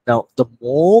 Now the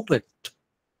moment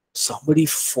somebody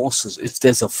forces, if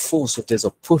there's a force, if there's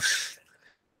a push,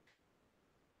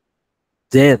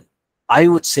 then I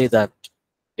would say that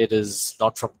it is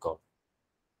not from God,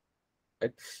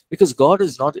 right? Because God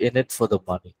is not in it for the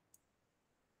money,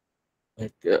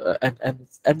 right?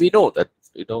 And we know that,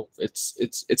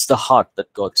 it's the heart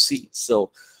that God sees.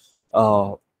 So,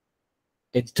 uh,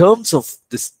 in terms of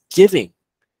this giving,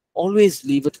 always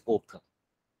leave it open.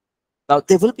 Now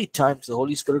there will be times the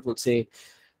Holy Spirit will say,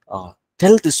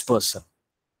 "Tell this person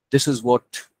this is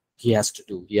what he has to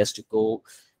do. He has to go,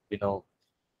 you know,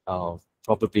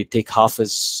 probably take half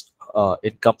his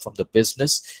income from the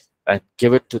business and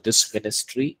give it to this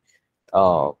ministry,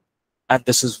 uh, and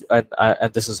this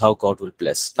is how God will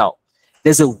bless." Now,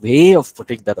 there's a way of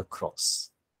putting that across,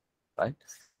 right?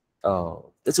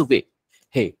 There's a way.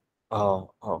 Hey,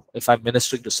 if I'm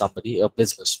ministering to somebody, a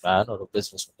businessman or a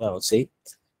businesswoman, I would say,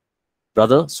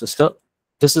 brother, sister,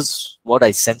 this is what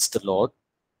I sense the Lord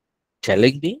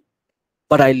telling me,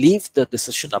 but I leave the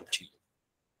decision up to you.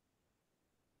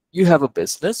 You have a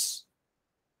business,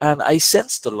 and I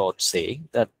sense the Lord saying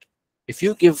that if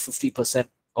you give 50%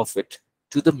 of it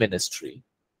to the ministry,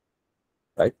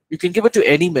 right? You can give it to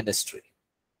any ministry,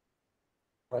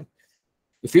 right?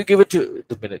 If you give it to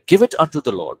the ministry, give it unto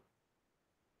the Lord.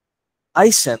 I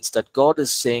sense that God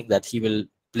is saying that He will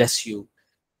bless you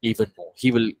even more.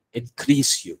 He will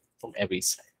increase you from every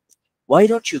side. Why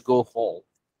don't you go home,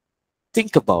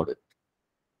 think about it,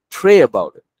 pray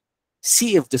about it,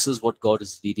 see if this is what God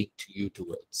is leading to you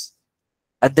towards,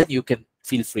 and then you can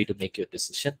feel free to make your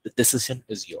decision. The decision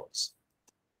is yours.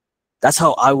 That's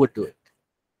how I would do it.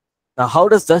 Now, how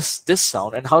does this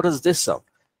sound, and how does this sound?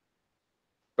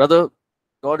 Brother,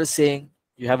 God is saying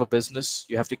you have a business,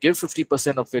 you have to give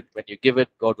 50% of it. When you give it,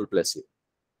 God will bless you.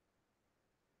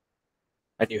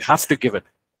 And you have to give it.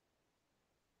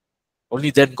 Only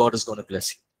then God is going to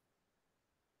bless you.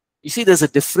 You see, there's a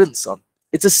difference on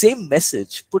it's the same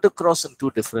message put across in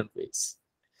two different ways.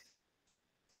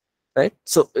 Right?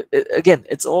 So again,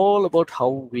 it's all about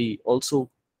how we also,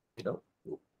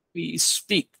 we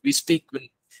speak with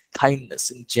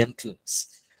kindness and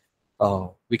gentleness.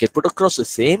 We can put across the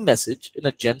same message in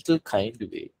a gentle, kind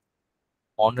way,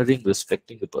 honoring,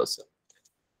 respecting the person.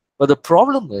 But the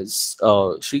problem is,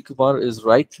 Sri Kumar, is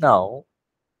right now,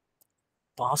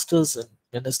 pastors and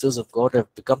ministers of God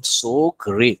have become so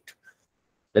great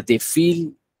that they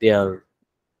feel they are,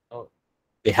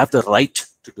 they have the right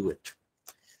to do it.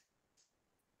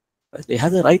 Right? They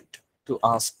have the right to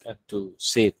ask and to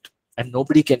say it, and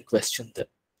nobody can question them.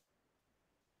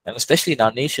 And especially in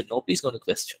our nation, nobody's going to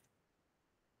question.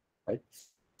 Right?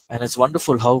 And it's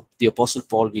wonderful how the Apostle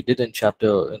Paul, we did in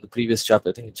the previous chapter,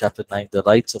 I think in chapter 9, the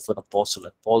rights of an apostle.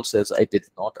 And Paul says, I did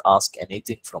not ask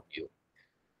anything from you.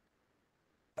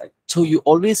 Right? So you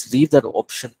always leave that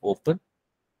option open.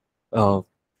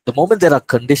 The moment there are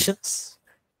conditions,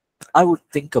 I would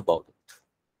think about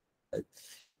it.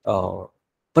 Right?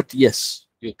 But yes,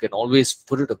 you can always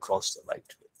put it across the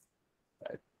right way.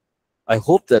 Right? I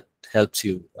hope that helps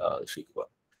you, Shrikwa.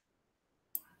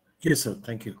 Yes, sir.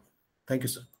 Thank you. Thank you,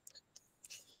 sir.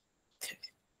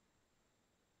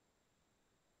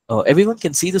 Everyone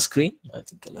can see the screen? I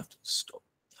think I'll have to stop.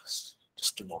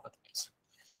 Just a moment, please.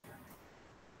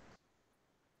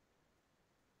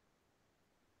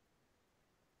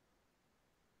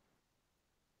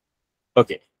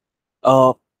 Okay.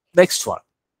 Next one.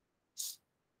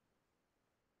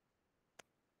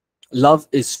 Love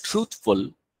is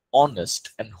truthful,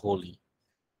 honest, and holy.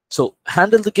 So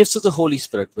handle the gifts of the Holy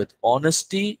Spirit with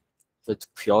honesty,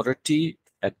 with purity,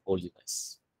 and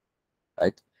holiness.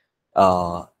 Right?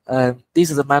 And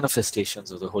these are the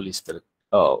manifestations of the Holy Spirit.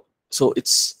 So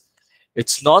it's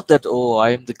not that, oh, I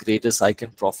am the greatest, I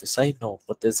can prophesy. No,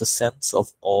 but there's a sense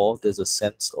of awe, there's a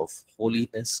sense of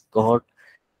holiness. God,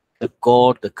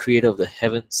 the creator of the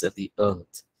heavens and the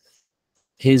earth,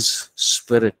 His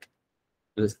Spirit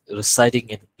residing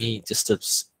in me, just a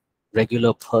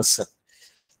regular person,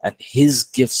 and His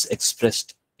gifts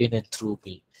expressed in and through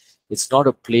me. It's not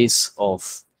a place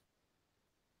of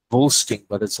boasting,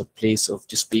 but it's a place of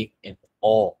just being in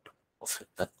awe of Him.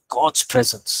 That God's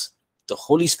presence, the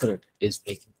Holy Spirit, is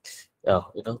making,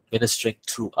 ministering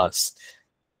through us.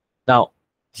 Now,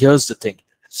 here's the thing: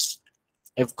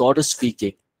 if God is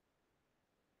speaking,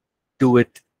 do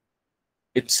it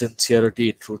in sincerity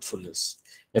and truthfulness.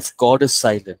 If God is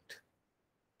silent,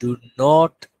 do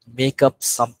not make up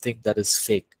something that is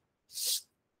fake.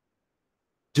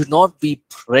 Do not be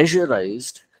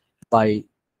pressurized by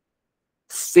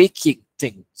faking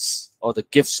things or the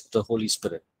gifts of the Holy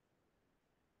Spirit.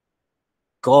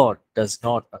 God does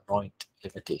not anoint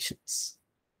imitations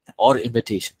or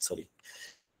imitations. Sorry.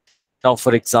 Now,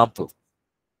 for example,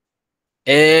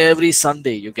 every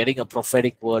Sunday you're getting a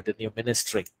prophetic word in your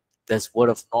ministry. There's word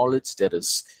of knowledge. There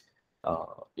is,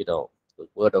 the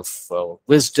word of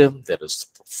wisdom. There is the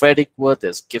prophetic word.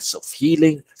 There's gifts of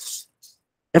healing.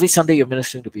 Every Sunday you're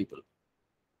ministering to people.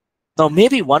 Now,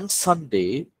 maybe one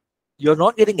Sunday you're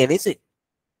not getting anything.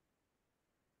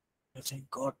 You're saying,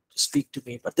 God, speak to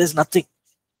me, but there's nothing.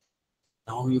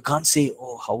 Now you can't say,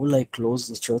 oh, how will I close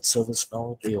the church service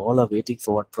now? They all are waiting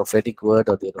for one prophetic word,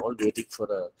 or they're all waiting for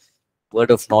a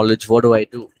word of knowledge. What do I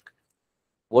do?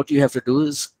 What you have to do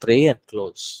is pray and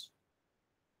close.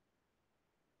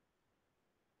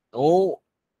 No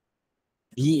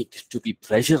need to be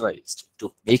pressurized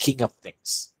to making up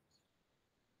things.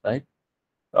 Right?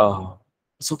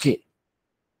 It's okay.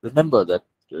 Remember that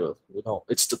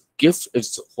it's the gift,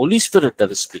 it's the Holy Spirit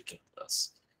that is speaking to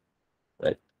us,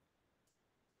 right?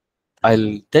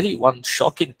 I'll tell you one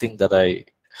shocking thing that I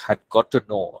had got to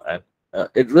know, and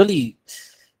it really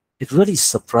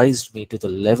surprised me to the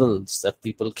levels that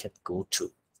people can go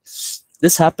to.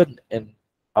 This happened in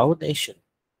our nation,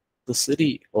 the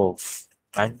city of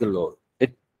Bangalore,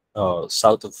 in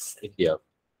south of India.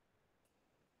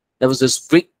 There was this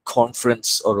big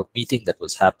conference or a meeting that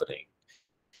was happening,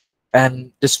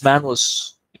 and this man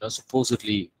was,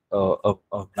 supposedly a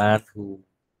man who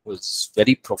was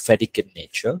very prophetic in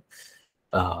nature,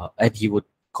 and he would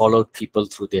call out people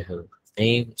through their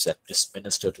names and just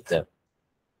minister to them.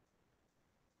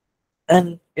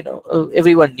 And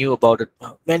everyone knew about it.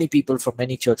 Many people from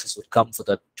many churches would come for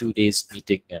that 2 days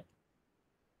meeting. And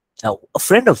now a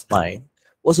friend of mine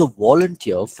was a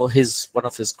volunteer for his one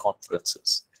of his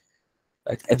conferences,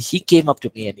 right? And he came up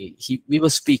to me, and he we were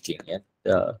speaking, and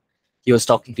he was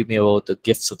talking to me about the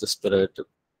gifts of the Spirit,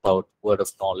 about word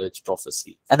of knowledge,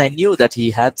 prophecy. And I knew that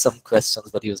he had some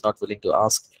questions, but he was not willing to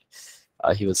ask me.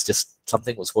 He was just,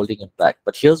 something was holding him back.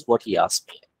 But here's what he asked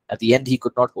me. At the end, he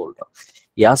could not hold on.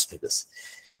 He asked me this.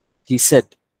 He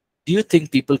said, "Do you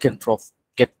think people can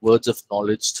get words of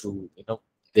knowledge through,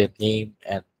 their name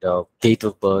and date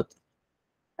of birth?"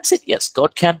 I said, "Yes,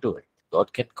 God can do it.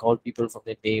 God can call people from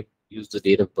their name, use the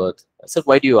date of birth." I said,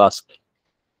 "Why do you ask me?"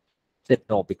 He said,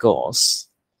 "No, because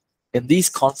in these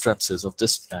conferences of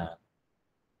this man,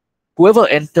 whoever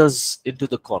enters into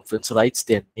the conference writes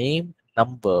their name,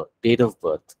 number, date of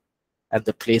birth, and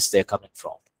the place they're coming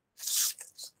from.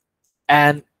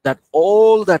 And that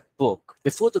all that book,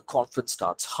 before the conference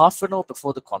starts, half an hour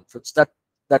before the conference, that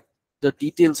the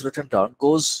details written down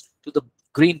goes to the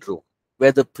green room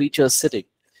where the preacher is sitting.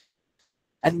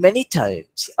 And many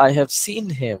times I have seen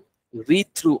him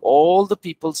read through all the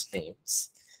people's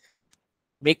names,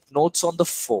 make notes on the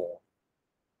phone,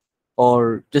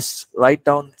 or just write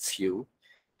down a few,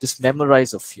 just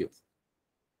memorize a few.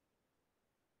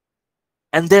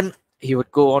 And then he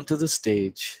would go onto the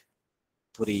stage,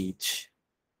 preach,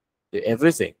 do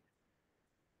everything.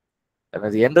 And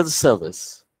at the end of the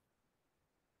service,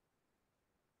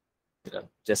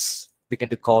 just begin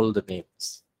to call the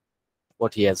names,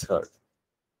 what he has heard.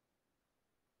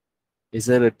 Is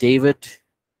there a David,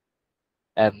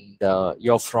 and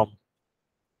you're from,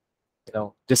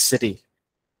 this city?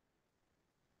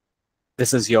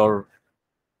 This is your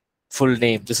full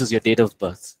name. This is your date of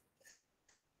birth.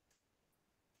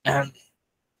 And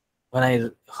when I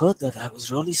heard that, I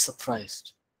was really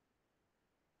surprised.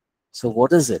 So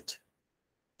what is it?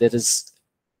 It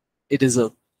is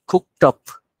a cooked up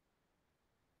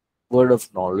word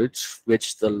of knowledge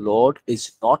which the Lord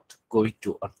is not going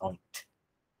to anoint.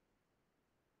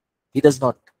 He does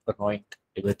not anoint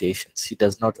imitations. He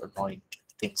does not anoint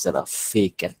things that are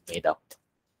fake and made up.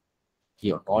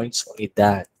 He anoints only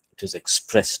that which is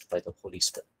expressed by the Holy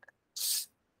Spirit.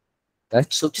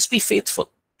 Right? So just be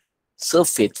faithful. Serve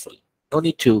faithfully. No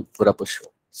need to put up a show.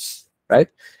 Right?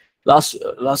 Last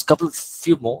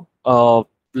few more.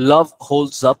 Love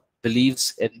holds up,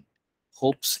 believes in,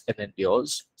 hopes, and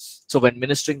endures. So when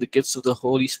ministering the gifts of the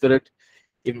Holy Spirit,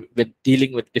 when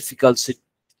dealing with difficult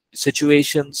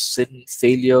situations, sin,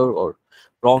 failure, or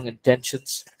wrong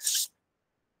intentions,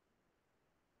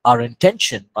 our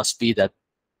intention must be that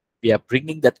we are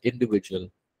bringing that individual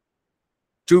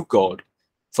to God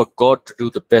for God to do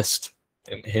the best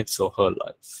in his or her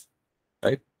life.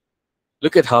 Right?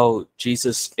 Look at how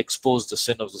Jesus exposed the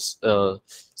sin of this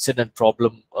sin and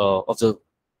problem of the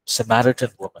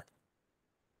Samaritan woman.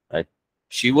 Right?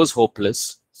 She was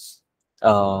hopeless.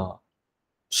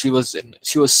 She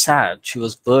was sad. She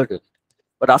was burdened.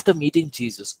 But after meeting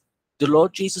Jesus, the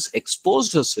Lord Jesus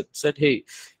exposed her sin. Said, "Hey,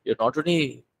 you're not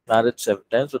only married 7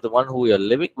 times, but the one who you're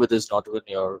living with is not even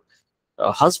your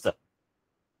husband."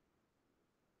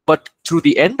 But through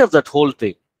the end of that whole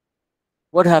thing,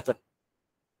 what happened?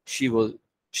 She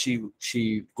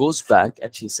goes back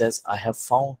and she says, "I have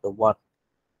found the one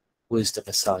who is the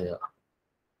Messiah."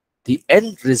 The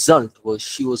end result was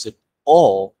she was in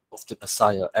awe of the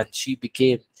Messiah, and she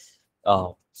became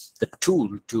the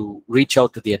tool to reach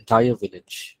out to the entire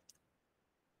village.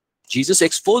 Jesus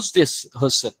exposed her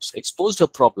sins, exposed her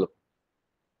problem,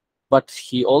 but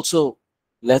he also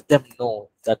let them know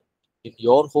that in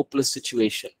your hopeless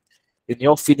situation, in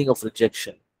your feeling of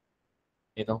rejection,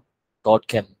 God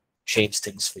can change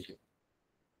things for you.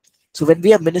 So when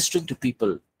we are ministering to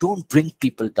people, don't bring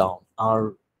people down.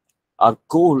 Our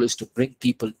goal is to bring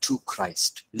people to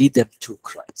Christ, lead them to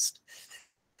Christ,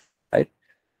 right?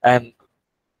 And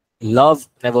love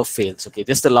never fails. Okay,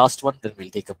 this is the last one, then we'll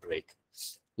take a break.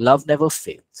 Love never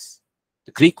fails.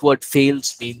 The Greek word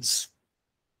fails means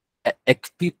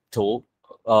ekpipto,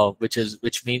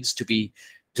 which means to be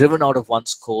driven out of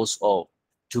one's course or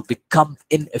to become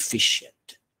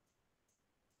inefficient.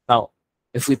 Now,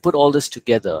 if we put all this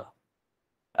together,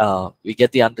 we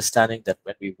get the understanding that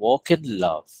when we walk in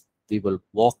love, we will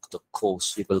walk the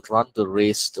course, we will run the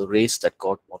race that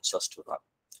God wants us to run.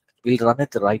 We'll run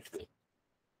it the right way.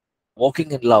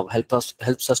 Walking in love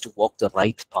helps us to walk the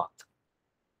right path.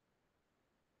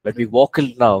 When we walk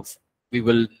in love, we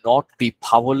will not be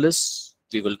powerless,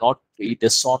 we will not be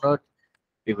dishonored,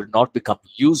 we will not become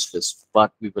useless,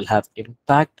 but we will have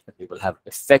impact and we will have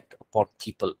effect upon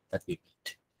people that we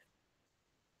meet.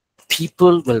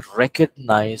 People will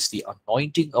recognize the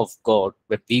anointing of God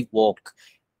when we walk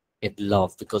in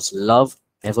love, because love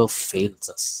never fails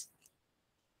us.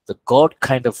 The God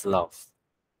kind of love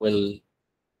will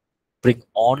bring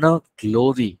honor,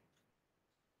 glory,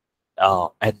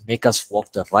 and make us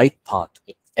walk the right path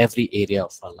in every area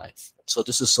of our life. So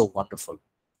this is so wonderful.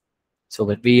 So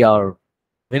when we are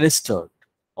ministered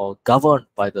or governed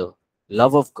by the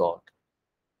love of God,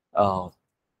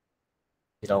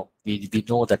 we know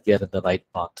that we are in the right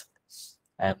path,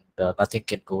 and nothing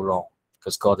can go wrong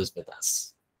because God is with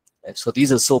us. And so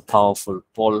these are so powerful.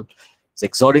 Paul is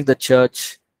exhorting the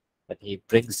church, and he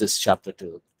brings this chapter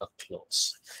to a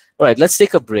close. All right, let's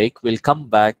take a break. We'll come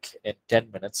back in 10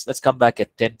 minutes. Let's come back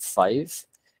at 10:05,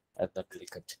 and then we'll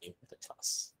continue with the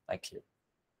class. Thank you.